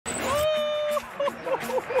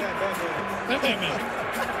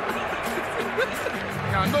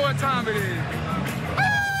Y'all know what time it is.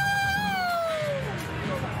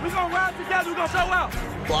 We gonna ride together, we gonna show out.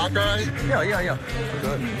 Block right? Yeah.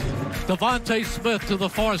 Good. Devontae Smith to the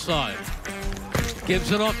far side.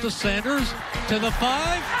 Gives it off to Sanders, to the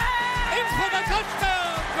 5. In for the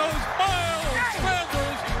touchdown goes Miles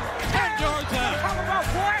Sanders, 10 yards out. Talk about,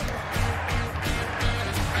 boy.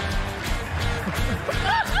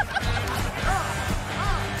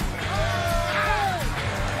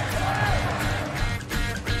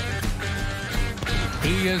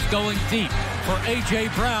 He is going deep for A.J.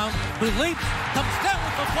 Brown, who leaps, comes down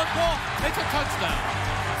with the football, makes a touchdown.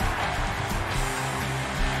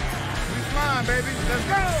 He's mine, baby. Let's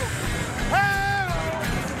go.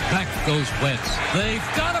 Back goes Wentz. They've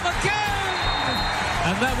got him again!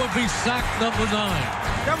 And that would be sack number 9.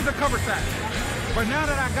 That was a cover sack. But now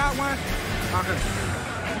that I got one, I can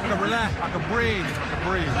relax. I can breathe.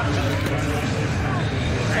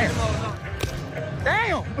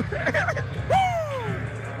 Damn!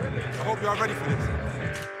 I hope y'all ready for this.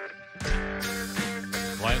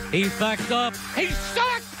 He backed up. He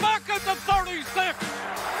sacked back at the 36.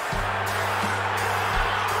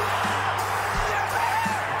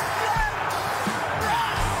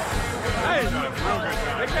 Hey,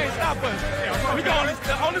 they can't stop us. We going.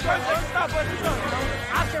 The only person that can stop us is us.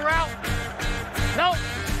 Option route. No.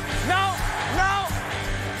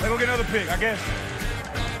 They gonna get another pick, I guess.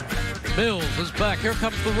 Mills is back. Here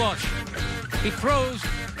comes the rush. He throws,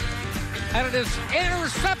 and it is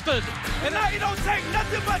intercepted. And now you don't take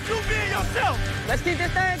nothing but you being yourself. Let's keep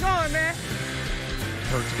this thing going, man.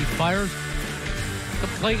 Hurts, he fires the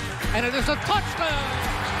plate, and it is a touchdown.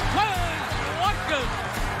 Watkins.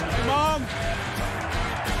 Mom.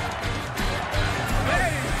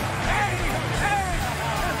 Hey.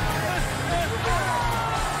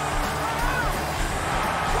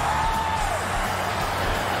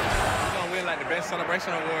 We're gonna win like the best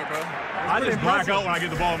celebration award, bro. I just black out when I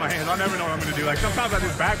get the ball in my hands. I never know what I'm gonna do. Like sometimes I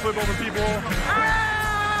just backflip over people.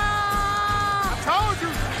 I told you.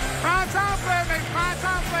 Prime time play makes prime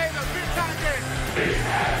time play a big time game.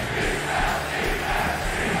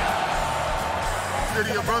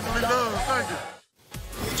 City of brotherly love. Thank you.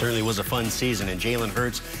 It certainly was a fun season, and Jalen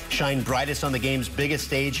Hurts shined brightest on the game's biggest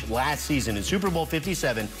stage last season. In Super Bowl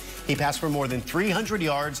 57, he passed for more than 300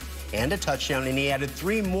 yards and a touchdown, and he added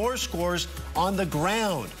 3 more scores on the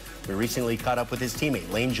ground. We recently caught up with his teammate,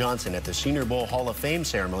 Lane Johnson, at the Senior Bowl Hall of Fame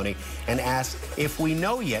ceremony and asked if we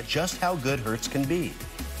know yet just how good Hurts can be.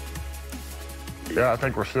 Yeah, I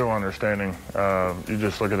think we're still understanding. You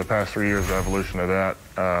just look at the past 3 years, the evolution of that.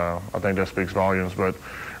 I think that speaks volumes. But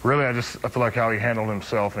really, I feel like how he handled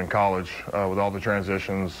himself in college with all the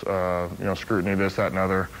transitions, scrutiny, this, that, and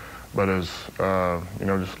other. But as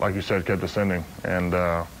just like you said, kept ascending, and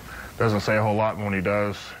doesn't say a whole lot when he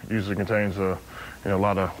does. Usually contains a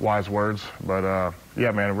lot of wise words. But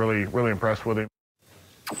yeah, man, really impressed with him.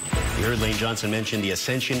 You heard Lane Johnson mention the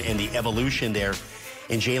ascension and the evolution there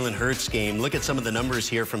in Jalen Hurts' game. Look at some of the numbers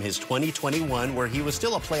here from his 2021, where he was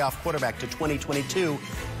still a playoff quarterback, to 2022,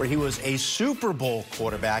 where he was a Super Bowl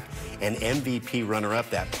quarterback and MVP runner-up.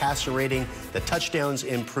 That passer rating, the touchdowns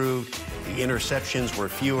improved, the interceptions were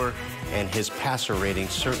fewer, and his passer rating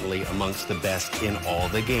certainly amongst the best in all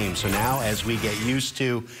the games. So now, as we get used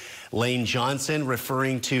to Lane Johnson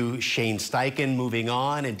referring to Shane Steichen moving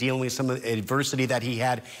on and dealing with some of the adversity that he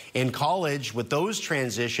had in college with those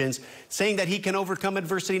transitions, saying that he can overcome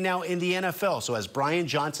adversity now in the NFL. So as Brian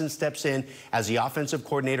Johnson steps in as the offensive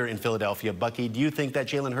coordinator in Philadelphia, Bucky, do you think that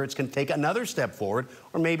Jalen Hurts can take another step forward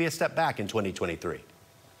or maybe a step back in 2023?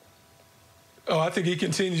 Oh, I think he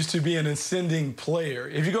continues to be an ascending player.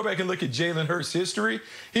 If you go back and look at Jalen Hurts' history,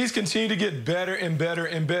 he's continued to get better and better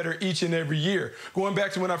and better each and every year. Going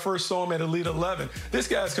back to when I first saw him at Elite 11, this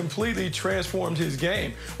guy's completely transformed his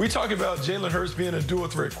game. We talk about Jalen Hurts being a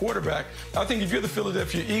dual-threat quarterback. I think if you're the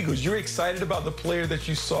Philadelphia Eagles, you're excited about the player that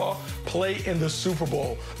you saw play in the Super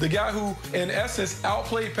Bowl. The guy who, in essence,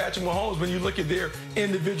 outplayed Patrick Mahomes when you look at their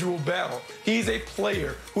individual battle. He's a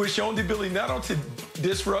player who has shown the ability not only to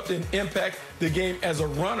disrupt and impact the game as a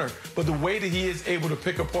runner, but the way that he is able to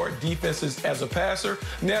pick apart defenses as a passer.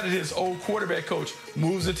 Now that his old quarterback coach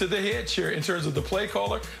moves into the head chair in terms of the play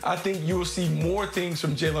caller, I think you will see more things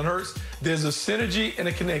from Jalen Hurts. There's a synergy and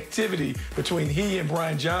a connectivity between he and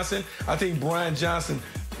Brian Johnson. I think Brian Johnson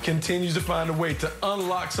continues to find a way to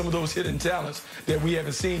unlock some of those hidden talents that we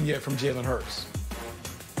haven't seen yet from Jalen Hurts.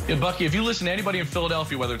 Yeah, Bucky, if you listen to anybody in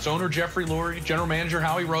Philadelphia, whether it's owner Jeffrey Lurie, general manager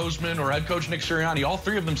Howie Roseman, or head coach Nick Sirianni, all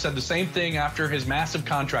three of them said the same thing after his massive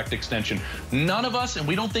contract extension. None of us, and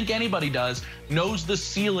we don't think anybody does, knows the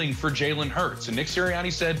ceiling for Jalen Hurts. And Nick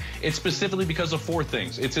Sirianni said it's specifically because of four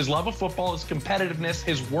things. It's his love of football, his competitiveness,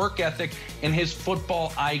 his work ethic, and his football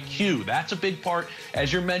IQ. That's a big part,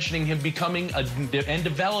 as you're mentioning, him becoming and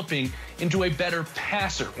developing into a better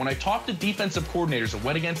passer. When I talked to defensive coordinators that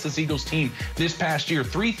went against this Eagles team this past year,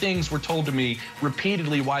 three things were told to me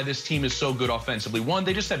repeatedly why this team is so good offensively. One,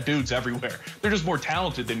 they just have dudes everywhere. They're just more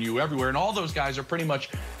talented than you everywhere, and all those guys are pretty much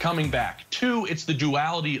coming back. Two, it's the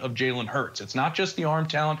duality of Jalen Hurts. It's not just the arm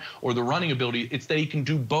talent or the running ability. It's that he can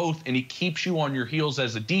do both, and he keeps you on your heels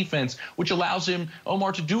as a defense, which allows him,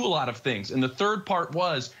 Omar, to do a lot of things. And the third part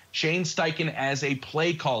was Shane Steichen as a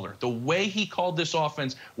play caller. The way he called this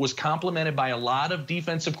offense was complemented by a lot of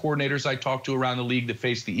defensive coordinators I talked to around the league that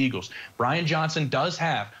faced the Eagles. Brian Johnson does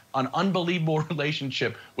have an unbelievable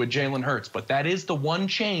relationship with Jalen Hurts, but that is the one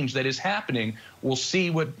change that is happening. We'll see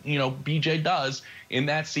what, BJ does in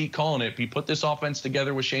that seat calling it. He put this offense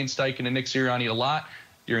together with Shane Steichen and Nick Sirianni a lot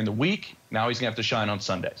during the week. Now he's going to have to shine on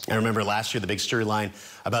Sundays. I remember last year the big storyline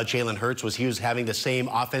about Jalen Hurts was he was having the same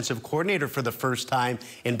offensive coordinator for the first time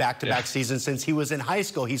in back-to-back seasons since he was in high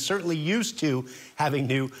school. He's certainly used to having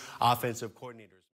new offensive coordinators.